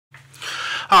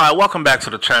Alright, welcome back to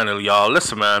the channel, y'all.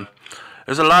 Listen, man,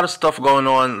 there's a lot of stuff going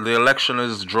on. The election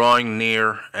is drawing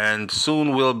near, and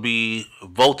soon we'll be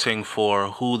voting for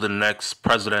who the next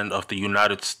president of the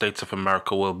United States of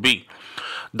America will be.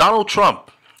 Donald Trump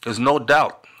is no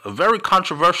doubt a very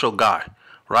controversial guy,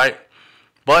 right?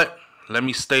 But let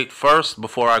me state first,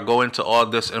 before I go into all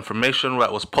this information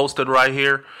that was posted right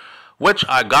here, which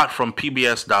I got from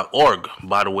pbs.org,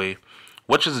 by the way,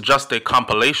 which is just a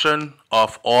compilation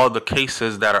of all the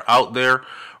cases that are out there,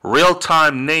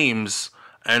 real-time names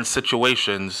and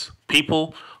situations,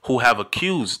 people who have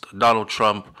accused Donald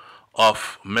Trump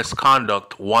of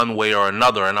misconduct one way or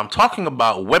another. And I'm talking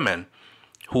about women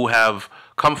who have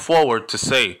come forward to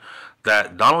say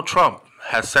that Donald Trump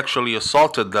has sexually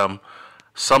assaulted them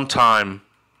sometime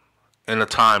in a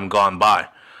time gone by.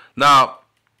 Now,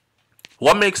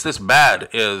 what makes this bad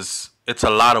is it's a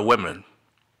lot of women.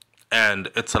 And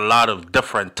it's a lot of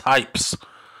different types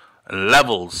and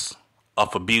levels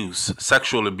of abuse,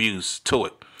 sexual abuse to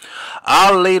it.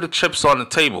 I'll lay the chips on the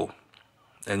table,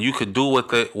 and you could do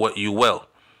with it what you will.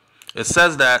 It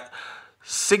says that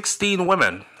 16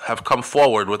 women have come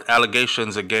forward with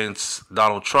allegations against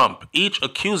Donald Trump, each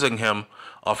accusing him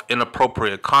of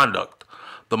inappropriate conduct.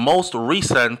 The most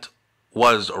recent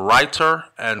was writer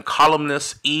and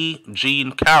columnist E.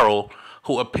 Jean Carroll,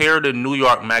 who appeared in New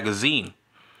York Magazine.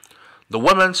 The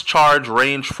women's charge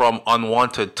ranged from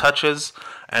unwanted touches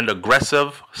and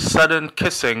aggressive, sudden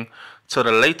kissing to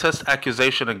the latest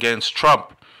accusation against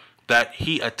Trump that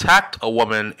he attacked a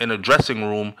woman in a dressing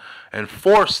room and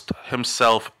forced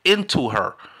himself into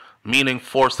her, meaning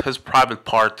forced his private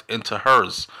part into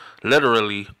hers,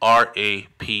 literally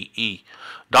R-A-P-E.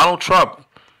 Donald Trump,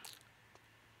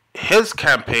 his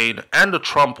campaign, and the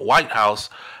Trump White House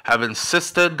have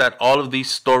insisted that all of these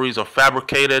stories are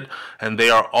fabricated and they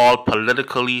are all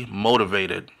politically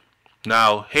motivated.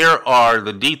 Now, here are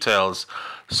the details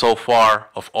so far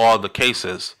of all the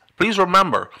cases. Please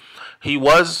remember, he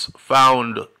was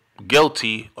found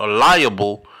guilty or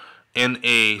liable in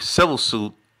a civil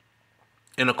suit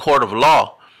in a court of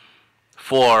law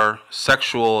for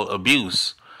sexual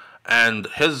abuse, and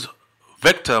his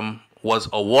victim was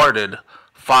awarded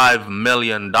 $5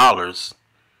 million.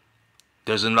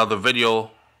 There's another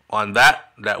video on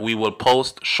that we will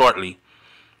post shortly.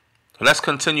 Let's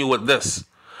continue with this.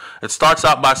 It starts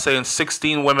out by saying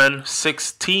 16 women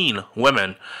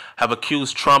have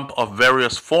accused Trump of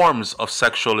various forms of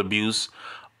sexual abuse,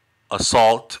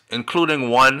 assault, including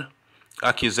one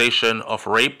accusation of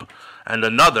rape and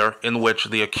another in which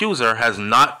the accuser has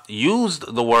not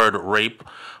used the word rape,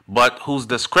 but whose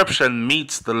description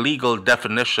meets the legal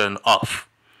definition of.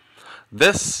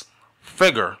 This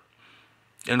figure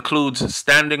includes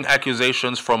standing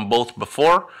accusations from both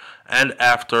before and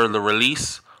after the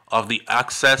release of the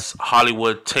Access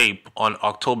Hollywood tape on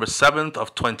October 7th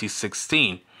of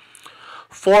 2016.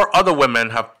 4 other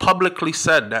women have publicly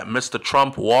said that Mr.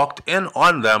 Trump walked in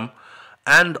on them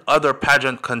and other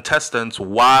pageant contestants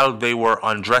while they were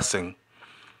undressing.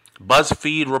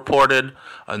 BuzzFeed reported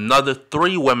another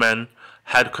 3 women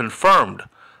had confirmed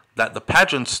that the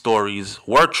pageant stories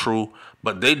were true,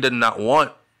 but they did not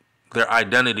want their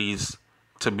identities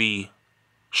to be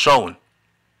shown.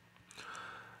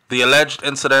 The alleged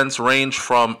incidents range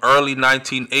from early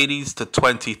 1980s to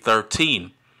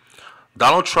 2013.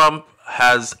 Donald Trump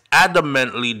has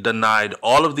adamantly denied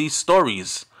all of these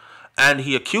stories, and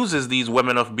he accuses these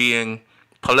women of being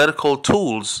political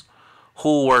tools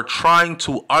who were trying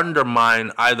to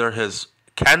undermine either his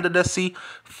candidacy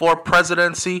for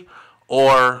presidency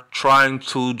or trying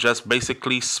to just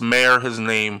basically smear his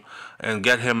name and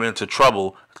get him into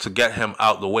trouble to get him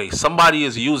out the way. Somebody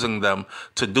is using them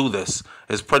to do this,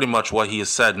 is pretty much what he has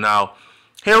said. Now,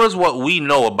 here is what we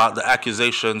know about the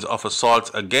accusations of assault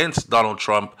against Donald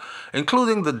Trump,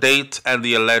 including the date and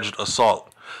the alleged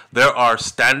assault. There are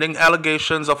standing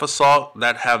allegations of assault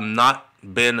that have not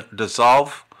been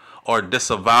dissolved or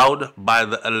disavowed by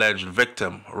the alleged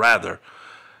victim, rather.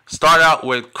 Start out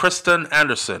with Kristen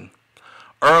Anderson.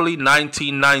 Early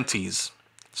 1990s.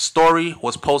 Story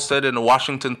was posted in the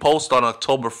Washington Post on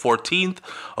October 14th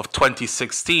of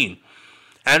 2016.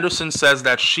 Anderson says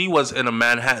that she was in a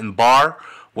Manhattan bar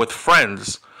with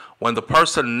friends when the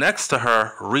person next to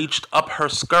her reached up her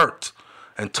skirt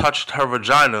and touched her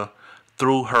vagina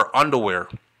through her underwear.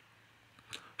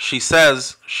 She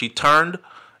says she turned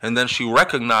and then she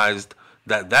recognized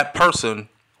that that person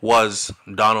was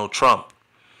Donald Trump.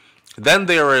 Then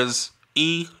there is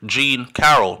E. Jean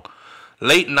Carroll,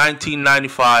 late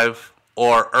 1995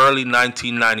 or early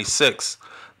 1996.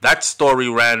 That story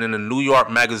ran in a New York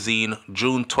Magazine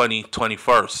June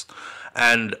 2021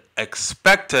 and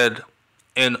expected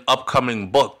in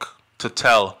upcoming book to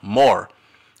tell more.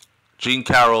 Jean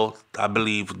Carroll, I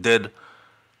believe, did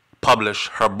publish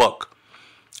her book.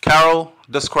 Carroll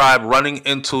described running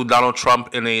into Donald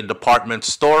Trump in a department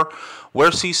store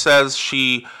where she says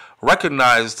he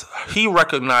recognized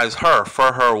her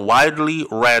for her widely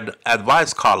read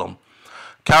advice column.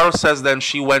 Carroll says then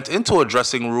she went into a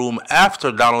dressing room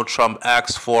after Donald Trump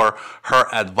asked for her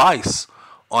advice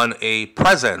on a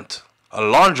present, a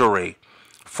lingerie,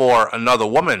 for another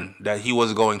woman that he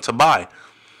was going to buy.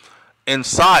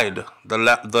 Inside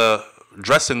the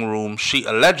dressing room, she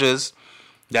alleges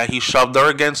that he shoved her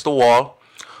against the wall,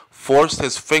 forced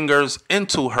his fingers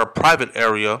into her private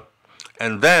area,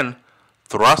 and then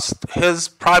thrust his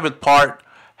private part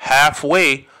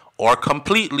halfway or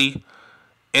completely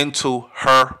into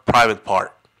her private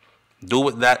part. Do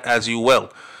with that as you will.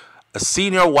 A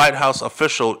senior White House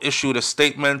official issued a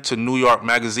statement to New York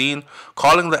Magazine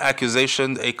calling the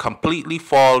accusation a completely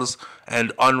false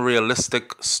and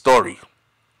unrealistic story.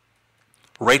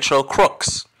 Rachel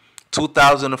Crooks,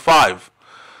 2005.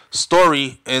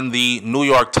 Story in the New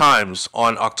York Times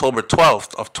on October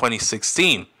 12th of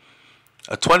 2016.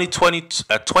 A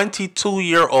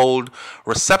 22-year-old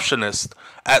receptionist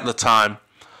at the time,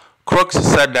 Crooks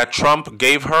said that Trump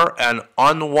gave her an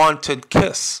unwanted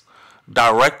kiss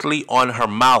directly on her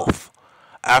mouth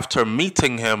after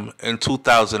meeting him in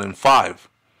 2005.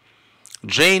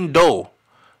 Jane Doe,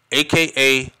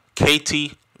 aka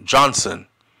Katie Johnson,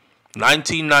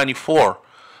 1994,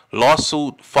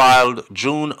 lawsuit filed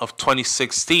June of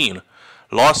 2016,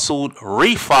 lawsuit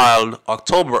refiled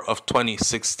October of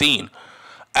 2016.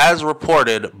 As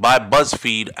reported by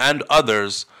BuzzFeed and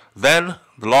others, then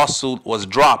the lawsuit was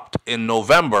dropped in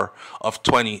November of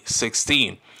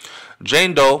 2016.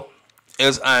 Jane Doe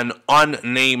is an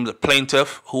unnamed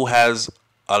plaintiff who has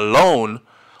alone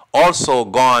also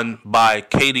gone by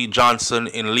Katie Johnson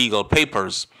in legal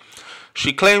papers.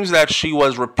 She claims that she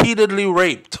was repeatedly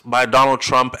raped by Donald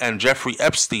Trump and Jeffrey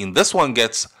Epstein. This one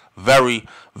gets very,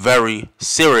 very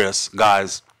serious,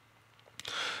 guys.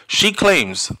 She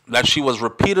claims that she was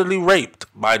repeatedly raped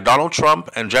by Donald Trump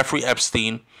and Jeffrey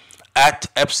Epstein at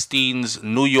Epstein's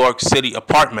New York City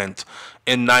apartment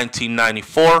in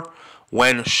 1994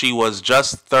 when she was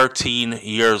just 13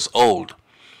 years old.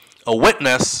 A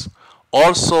witness,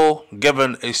 also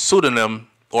given a pseudonym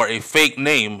or a fake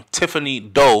name, Tiffany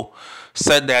Doe,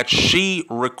 said that she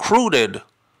recruited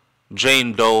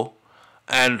Jane Doe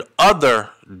and other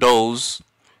Does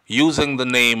using the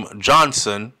name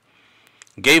Johnson,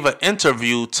 gave an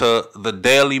interview to the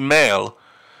Daily Mail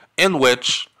in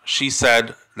which she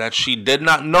said that she did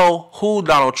not know who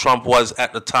Donald Trump was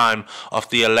at the time of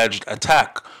the alleged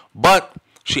attack, but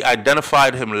she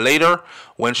identified him later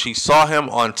when she saw him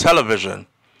on television.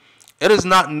 It is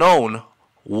not known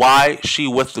why she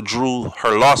withdrew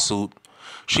her lawsuit.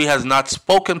 She has not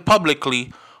spoken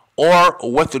publicly or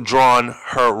withdrawn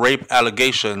her rape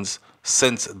allegations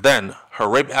since then. Her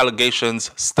rape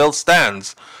allegations still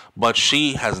stands, but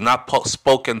she has not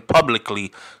spoken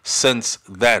publicly since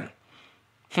then.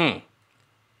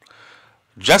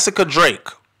 Jessica Drake,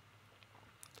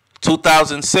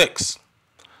 2006.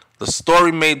 The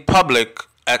story made public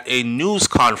at a news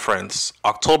conference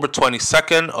October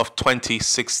 22nd of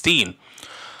 2016.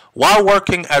 While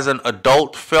working as an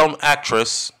adult film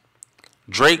actress,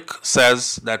 Drake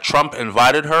says that Trump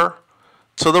invited her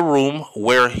to the room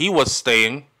where he was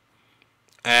staying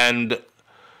and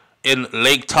in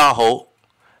Lake Tahoe.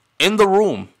 In the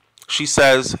room, she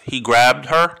says he grabbed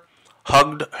her,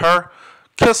 hugged her,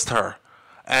 kissed her,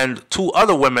 and two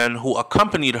other women who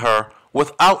accompanied her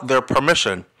without their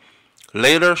permission.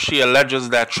 Later, she alleges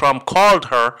that Trump called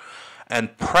her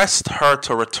and pressed her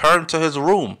to return to his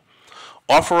room,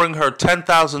 offering her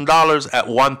 $10,000 at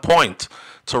one point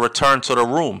to return to the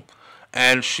room,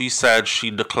 and she said she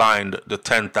declined the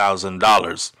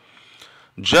 $10,000.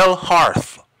 Jill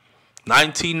Harth,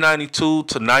 1992 to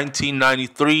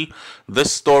 1993.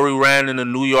 This story ran in the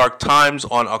New York Times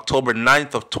on October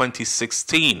 9th of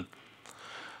 2016.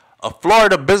 A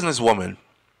Florida businesswoman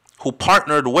who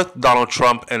partnered with Donald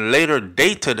Trump and later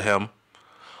dated him,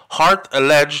 Hart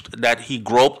alleged that he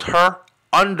groped her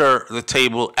under the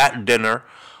table at dinner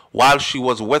while she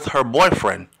was with her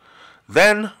boyfriend,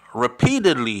 then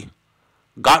repeatedly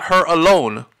got her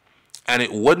alone, and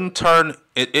it would turn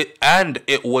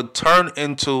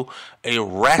into a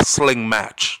wrestling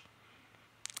match,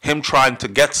 him trying to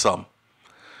get some.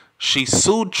 She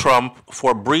sued Trump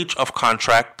for breach of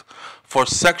contract, for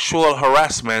sexual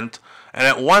harassment, and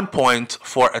at one point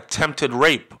for attempted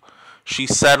rape. She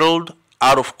settled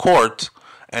out of court,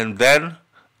 and then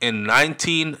in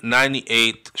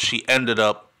 1998 she ended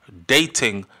up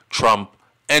dating Trump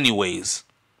anyways.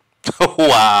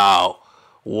 Wow.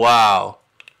 Wow.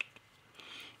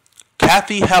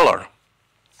 Kathy Heller,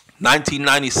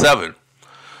 1997.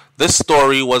 This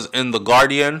story was in The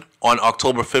Guardian on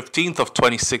October 15th of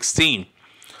 2016.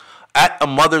 At a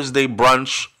Mother's Day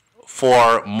brunch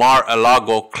for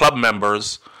Mar-a-Lago club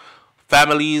members,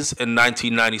 families in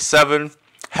 1997,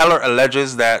 Heller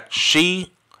alleges that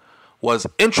she was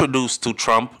introduced to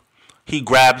Trump. He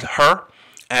grabbed her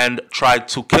and tried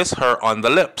to kiss her on the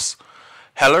lips.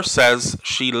 Heller says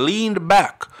she leaned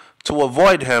back to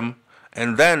avoid him,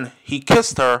 and then he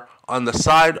kissed her on the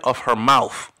side of her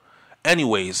mouth.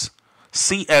 Anyways,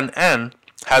 CNN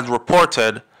has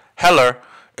reported Heller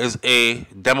is a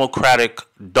Democratic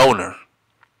donor.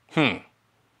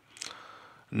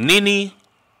 Nini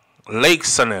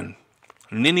Laaksonen,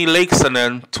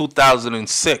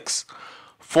 2006,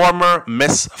 former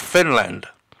Miss Finland.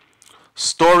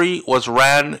 Story was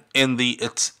ran in the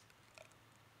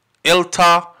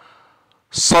Ilta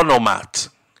Sanomat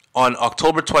on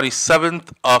October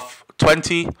 27th of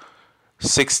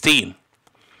 2016.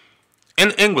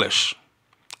 In English,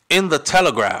 in the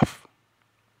Telegraph,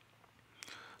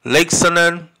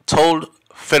 Laaksonen told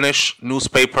Finnish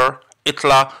newspaper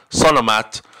Ilta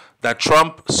Sanomat that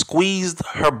Trump squeezed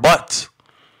her butt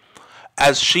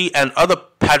as she and other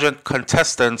pageant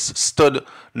contestants stood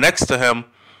next to him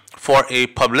for a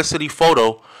publicity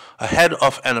photo ahead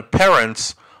of an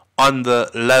appearance on the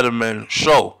Letterman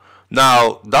show.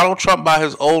 Now, Donald Trump, by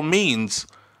his own means,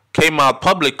 came out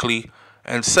publicly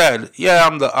and said, "Yeah,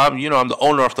 I'm the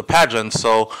owner of the pageant,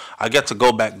 so I get to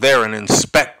go back there and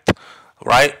inspect."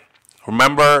 Right?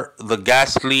 Remember the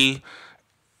ghastly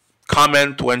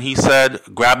comment when he said,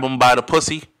 "Grab him by the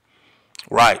pussy"?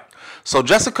 Right. So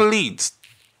Jessica Leeds,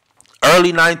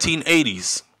 early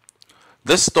 1980s.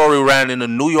 This story ran in the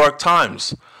New York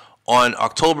Times on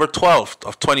October 12th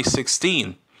of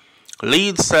 2016.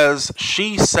 Leeds says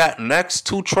she sat next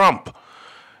to Trump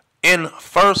in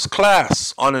first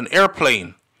class on an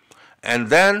airplane, and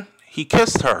then he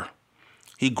kissed her.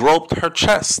 He groped her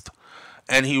chest,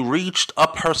 and he reached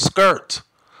up her skirt,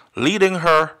 leading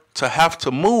her to have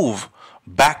to move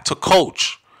back to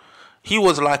coach. He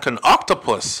was like an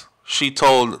octopus, she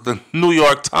told the New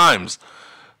York Times.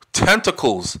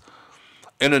 Tentacles.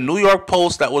 In a New York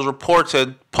Post that was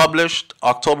published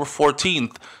October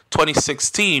 14th,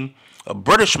 2016, a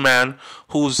British man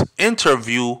whose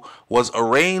interview was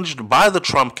arranged by the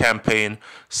Trump campaign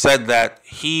said that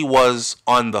he was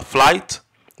on the flight,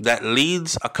 that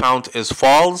Leeds' account is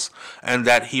false, and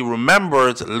that he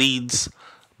remembered Leeds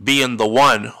being the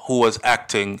one who was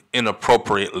acting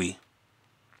inappropriately.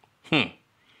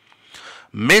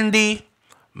 Mindy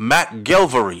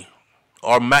McGilvray,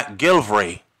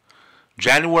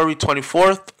 January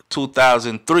 24th,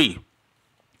 2003.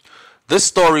 This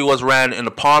story was ran in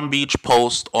the Palm Beach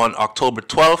Post on October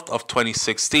 12th of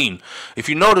 2016. If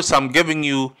you notice, I'm giving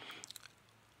you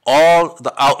all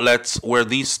the outlets where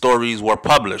these stories were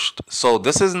published. So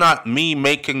this is not me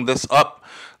making this up.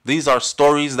 These are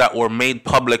stories that were made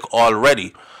public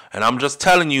already. And I'm just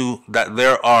telling you that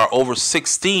there are over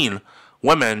 16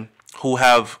 women who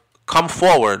have come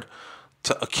forward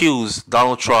to accuse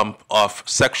Donald Trump of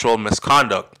sexual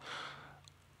misconduct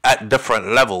at different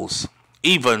levels,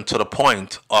 even to the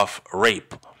point of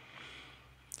rape.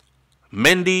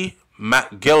 Mindy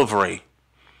McGilvray,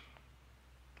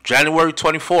 January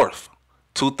 24th,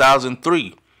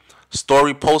 2003.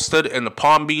 Story posted in the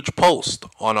Palm Beach Post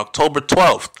on October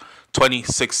 12th,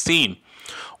 2016.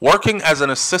 Working as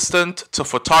an assistant to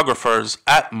photographers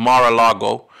at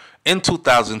Mar-a-Lago in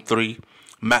 2003,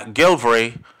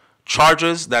 McGilvray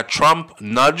charges that Trump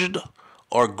nudged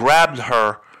or grabbed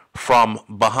her from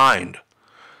behind.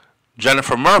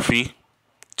 Jennifer Murphy,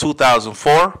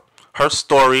 2004, her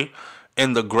story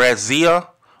in the Grazia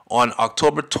on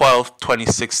October 12,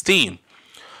 2016.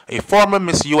 A former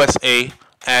Miss USA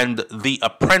and The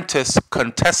Apprentice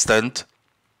contestant,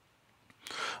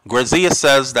 Grazia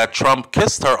says that Trump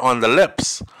kissed her on the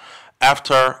lips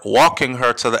after walking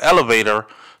her to the elevator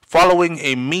following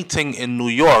a meeting in New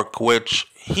York, which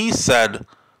he said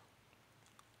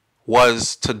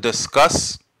was to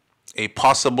discuss a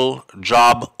possible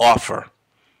job offer.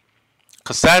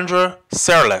 Cassandra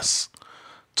Serles,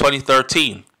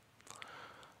 2013.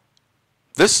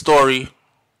 This story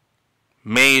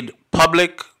made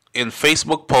public in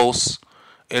Facebook posts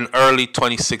in early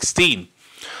 2016.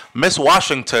 Miss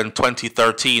Washington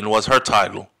 2013 was her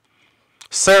title.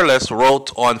 Serles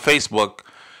wrote on Facebook,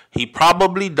 "He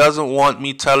probably doesn't want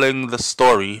me telling the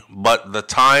story, but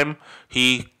about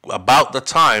the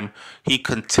time he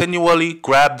continually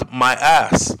grabbed my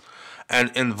ass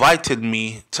and invited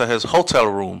me to his hotel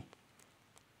room.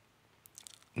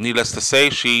 Needless to say,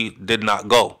 she did not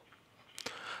go.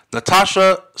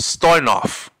 Natasha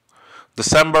Stoynoff,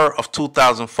 December of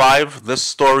 2005. This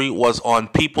story was on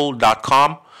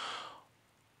people.com,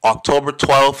 October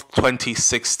 12th,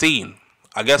 2016.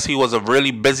 I guess he was a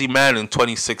really busy man in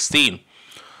 2016.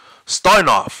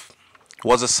 Stoynoff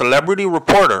was a celebrity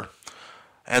reporter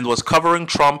and was covering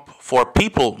Trump for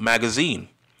People magazine.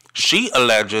 She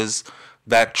alleges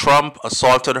that Trump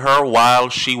assaulted her while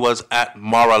she was at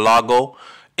Mar-a-Lago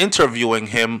interviewing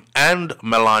him and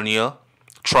Melania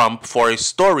Trump for a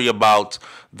story about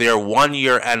their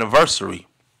one-year anniversary.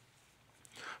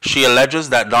 She alleges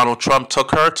that Donald Trump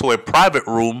took her to a private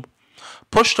room,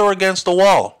 pushed her against the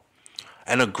wall,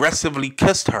 and aggressively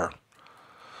kissed her.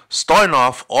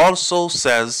 Stoynoff also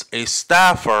says a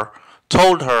staffer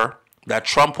told her that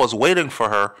Trump was waiting for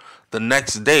her the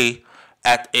next day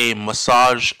at a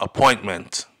massage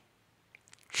appointment.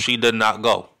 She did not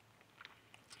go.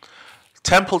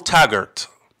 Temple Taggart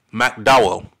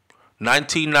McDowell,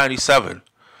 1997.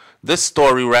 This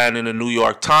story ran in the New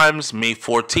York Times, May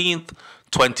 14th,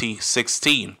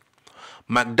 2016.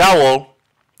 McDowell,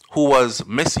 who was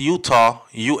Miss Utah,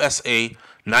 USA,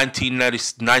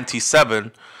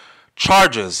 1997,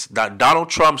 charges that Donald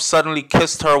Trump suddenly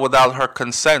kissed her without her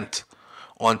consent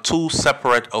on 2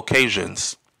 separate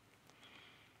occasions.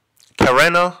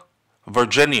 Carena,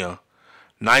 Virginia,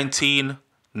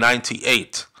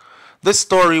 1998. This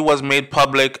story was made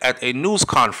public at a news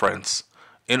conference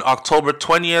in October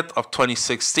 20th of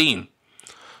 2016.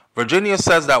 Virginia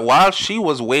says that while she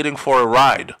was waiting for a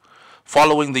ride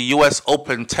following the U.S.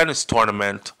 Open tennis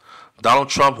tournament, Donald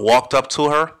Trump walked up to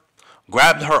her,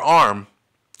 grabbed her arm,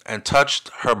 and touched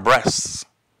her breasts.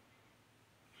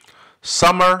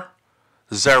 Summer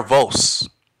Zervos,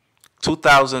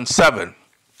 2007.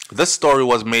 This story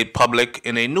was made public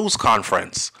in a news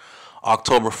conference,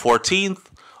 October 14th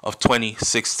of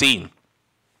 2016.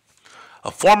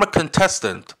 A former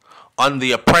contestant on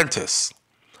The Apprentice,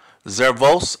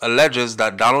 Zervos alleges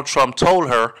that Donald Trump told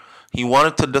her he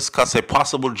wanted to discuss a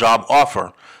possible job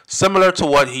offer, similar to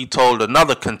what he told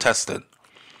another contestant.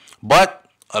 But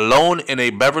alone in a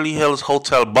Beverly Hills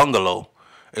hotel bungalow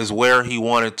is where he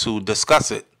wanted to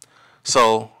discuss it.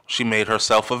 So she made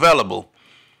herself available,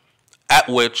 at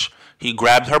which he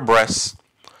grabbed her breasts,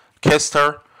 kissed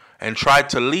her, and tried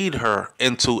to lead her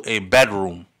into a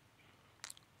bedroom.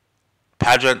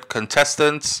 Pageant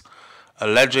contestants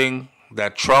alleging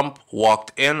that Trump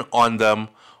walked in on them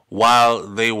while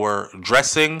they were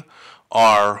dressing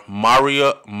are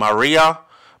Maria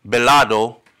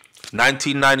Belado,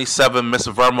 1997 Miss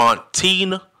Vermont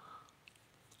teen.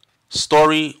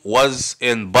 Story was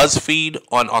in BuzzFeed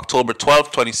on October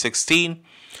 12, 2016.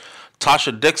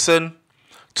 Tasha Dixon,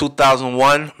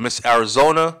 2001 Miss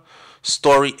Arizona.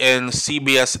 Story in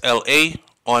CBS LA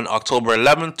on October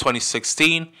 11,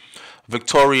 2016.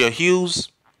 Victoria Hughes,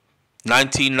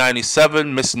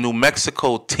 1997 Miss New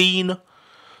Mexico teen.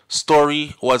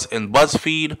 Story was in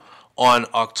BuzzFeed on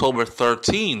October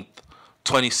 13th,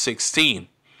 2016.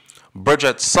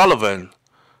 Bridget Sullivan,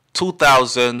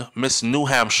 2000 Miss New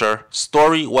Hampshire.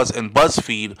 Story was in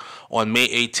BuzzFeed on May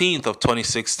 18th of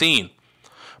 2016.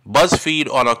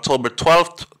 BuzzFeed on October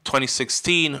 12th,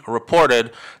 2016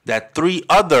 reported that 3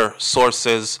 other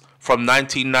sources from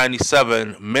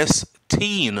 1997 Miss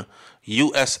Teen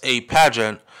USA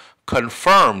pageant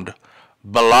confirmed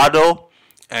Belado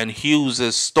and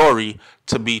Hughes' story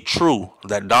to be true,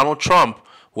 that Donald Trump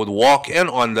would walk in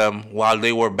on them while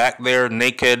they were back there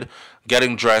naked,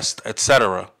 getting dressed,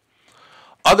 etc.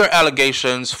 Other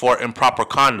allegations for improper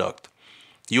conduct.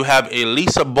 You have a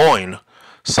Lisa Boyne,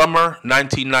 summer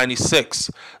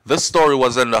 1996. This story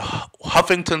was in the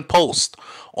Huffington Post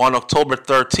on October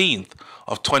 13th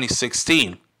of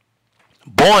 2016.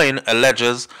 Boyne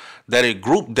alleges that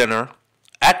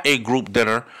at a group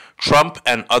dinner, Trump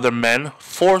and other men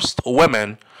forced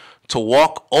women to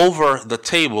walk over the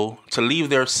table to leave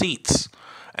their seats,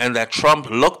 and that Trump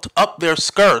looked up their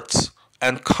skirts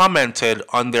and commented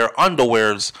on their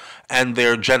underwears and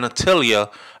their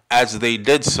genitalia as they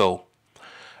did so.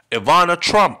 Ivana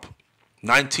Trump,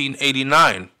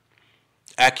 1989.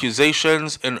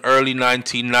 Accusations in early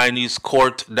 1990s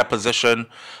court deposition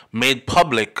made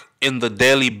public in the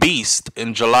Daily Beast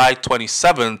in July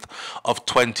 27th of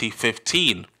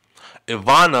 2015.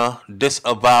 Ivana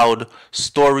disavowed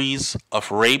stories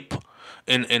of rape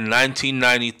in a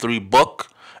 1993 book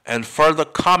and further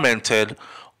commented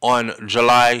on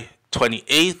July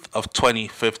 28th of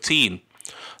 2015.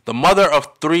 The mother of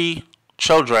 3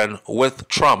 children with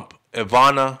Trump,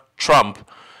 Ivana Trump,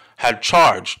 had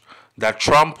charged that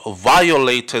Trump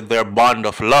violated their bond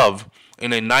of love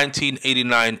in a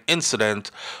 1989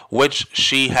 incident which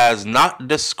she has not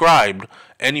described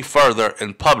any further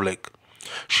in public.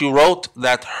 She wrote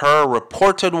that her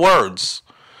reported words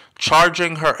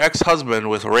charging her ex-husband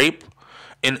with rape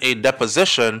in a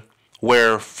deposition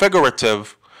were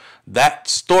figurative, that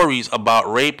stories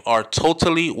about rape are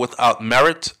totally without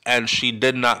merit, and she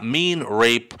did not mean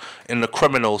rape in the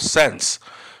criminal sense.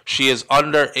 She is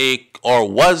under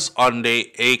was under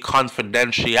a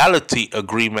confidentiality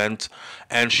agreement,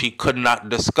 and she could not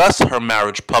discuss her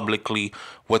marriage publicly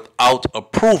without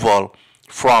approval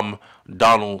from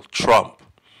Donald Trump.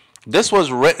 This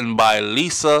was written by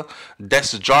Lisa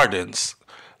Desjardins.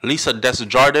 Lisa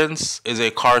Desjardins is a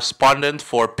correspondent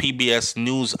for PBS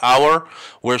NewsHour,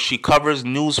 where she covers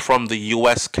news from the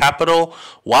U.S. Capitol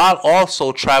while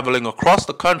also traveling across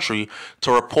the country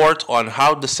to report on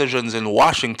how decisions in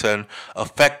Washington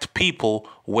affect people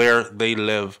where they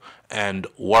live and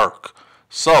work.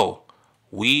 So,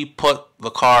 we put the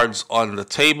cards on the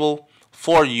table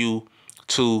for you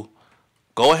to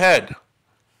go ahead,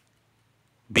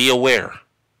 be aware,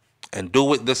 and do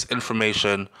with this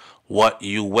information what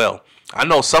you will. I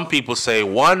know some people say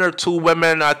 1 or 2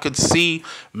 women I could see,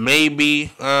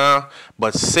 maybe,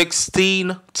 but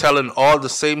 16 telling all the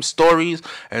same stories,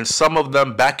 and some of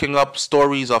them backing up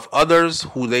stories of others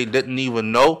who they didn't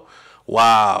even know.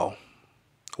 Wow.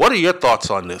 What are your thoughts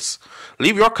on this?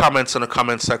 Leave your comments in the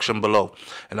comment section below,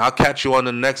 and I'll catch you on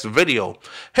the next video.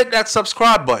 Hit that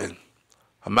subscribe button.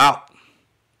 I'm out.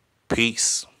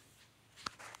 Peace.